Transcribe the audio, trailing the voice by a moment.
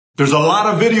There's a lot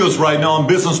of videos right now on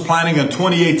business planning in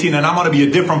 2018, and I'm going to be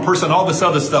a different person, all this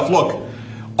other stuff. Look,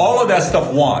 all of that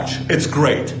stuff, watch. It's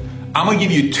great. I'm going to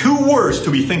give you 2 words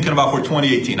to be thinking about for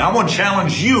 2018. I want to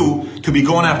challenge you to be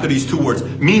going after these 2 words.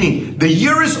 Meaning, the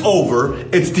year is over.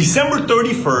 It's December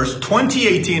 31st,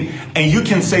 2018, and you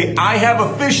can say, I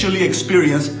have officially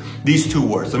experienced these 2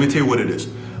 words. Let me tell you what it is.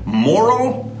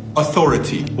 Moral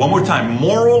authority. One more time.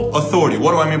 Moral authority.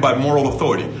 What do I mean by moral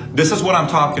authority? This is what I'm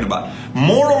talking about.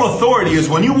 Moral authority is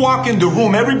when you walk in the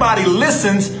room, everybody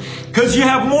listens because you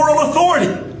have moral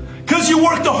authority. Because you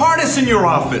work the hardest in your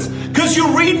office. Because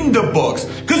you're reading the books.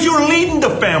 Because you're leading the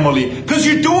family. Because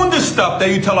you're doing the stuff that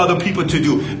you tell other people to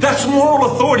do. That's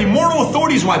moral authority. Moral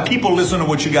authority is why people listen to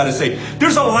what you got to say.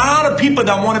 There's a lot of people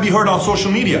that want to be heard on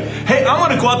social media. Hey, I'm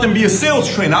going to go out there and be a sales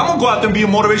trainer. I'm going to go out there and be a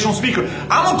motivational speaker.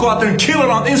 I'm going to go out there and kill it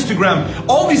on Instagram.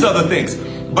 All these other things.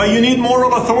 But you need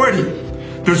moral authority.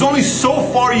 There's only so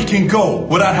far you can go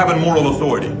without having moral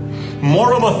authority.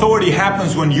 Moral authority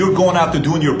happens when you're going out there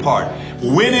doing your part.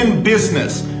 Win in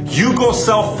business. You go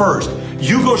sell first.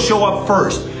 You go show up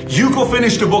first. You go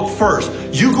finish the book first.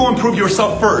 You go improve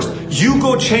yourself first. You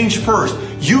go change first.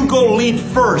 You go lead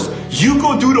first. You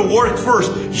go do the work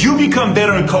first. You become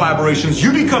better in collaborations.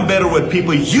 You become better with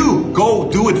people. You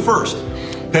go do it first.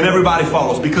 Then everybody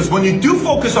follows. Because when you do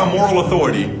focus on moral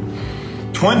authority,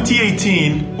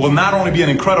 2018 will not only be an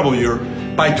incredible year,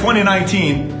 by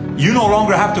 2019, you no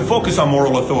longer have to focus on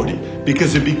moral authority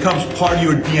because it becomes part of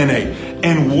your DNA.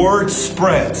 And word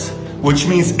spreads, which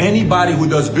means anybody who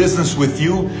does business with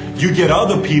you, you get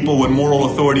other people with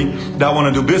moral authority that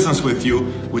want to do business with you,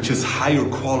 which is higher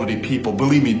quality people.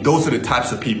 Believe me, those are the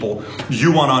types of people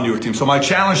you want on your team. So my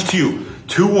challenge to you,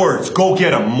 2 words, go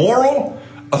get a moral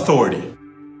authority.